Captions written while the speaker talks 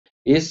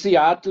esse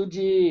ato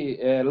de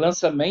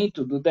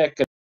lançamento do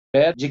decreto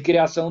de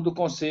criação do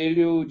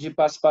Conselho de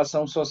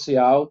Participação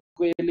Social.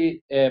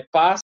 Ele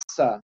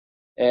passa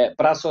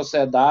para a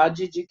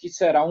sociedade de que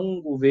será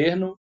um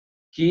governo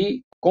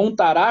que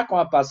contará com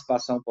a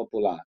participação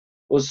popular,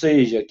 ou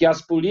seja, que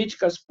as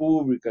políticas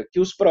públicas, que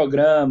os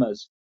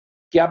programas,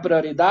 que a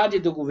prioridade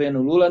do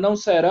governo Lula não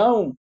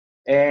serão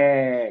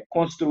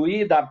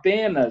construídas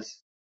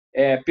apenas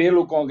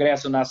pelo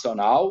Congresso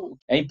Nacional.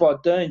 É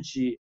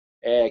importante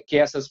que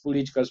essas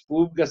políticas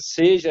públicas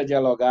sejam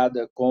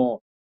dialogadas com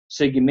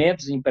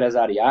segmentos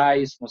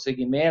empresariais, com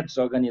segmentos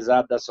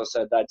organizados da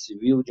sociedade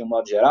civil, de um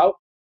modo geral,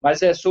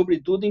 mas é,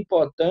 sobretudo,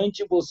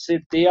 importante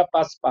você ter a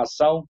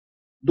participação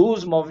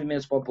dos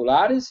movimentos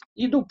populares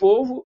e do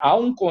povo. Há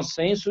um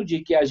consenso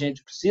de que a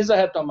gente precisa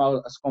retomar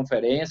as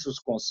conferências, os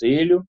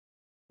conselhos,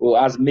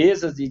 as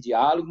mesas de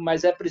diálogo,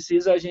 mas é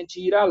preciso a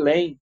gente ir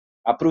além,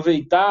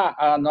 aproveitar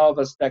as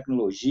novas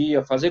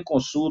tecnologias, fazer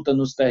consulta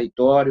nos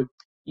territórios,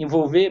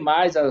 envolver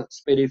mais as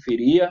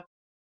periferias,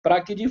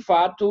 para que, de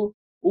fato,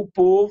 o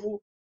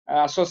povo,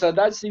 a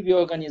sociedade civil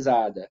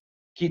organizada,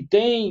 que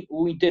tem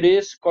o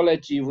interesse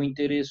coletivo, o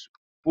interesse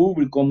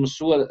público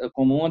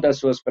como uma das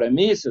suas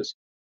premissas,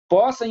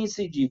 possa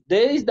incidir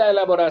desde a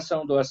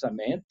elaboração do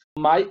orçamento,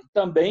 mas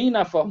também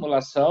na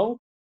formulação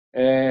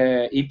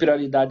e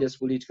prioridade das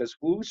políticas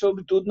públicas,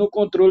 sobretudo no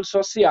controle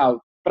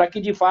social, para que,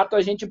 de fato,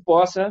 a gente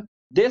possa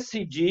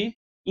decidir,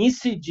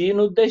 incidir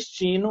no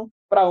destino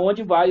para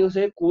onde vai os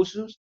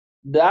recursos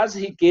das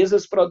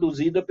riquezas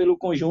produzidas pelo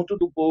conjunto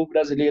do povo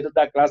brasileiro,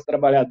 da classe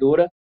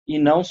trabalhadora, e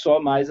não só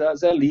mais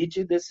as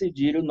elites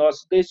decidirem o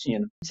nosso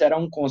destino. Será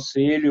um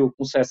conselho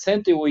com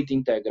 68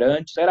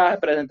 integrantes, terá a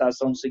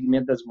representação do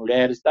segmento das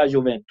mulheres, da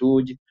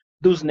juventude,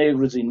 dos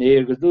negros e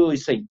negras,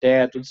 dos sem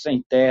teto, dos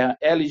sem terra,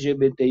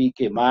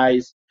 LGBTIQ+,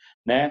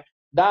 né,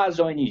 das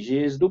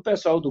ONGs, do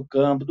pessoal do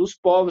campo, dos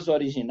povos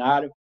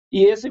originários,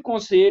 e esse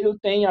conselho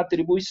tem a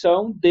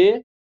atribuição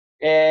de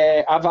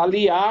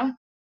avaliar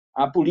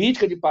a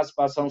política de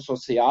participação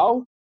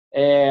social,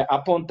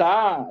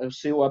 apontar o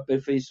seu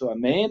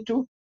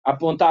aperfeiçoamento,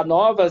 apontar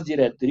novas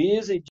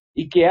diretrizes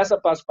e que essa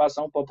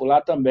participação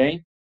popular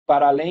também,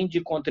 para além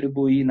de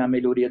contribuir na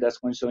melhoria das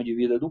condições de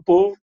vida do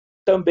povo,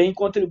 também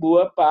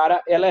contribua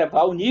para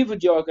elevar o nível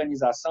de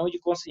organização e de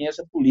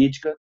consciência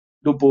política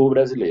do povo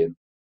brasileiro.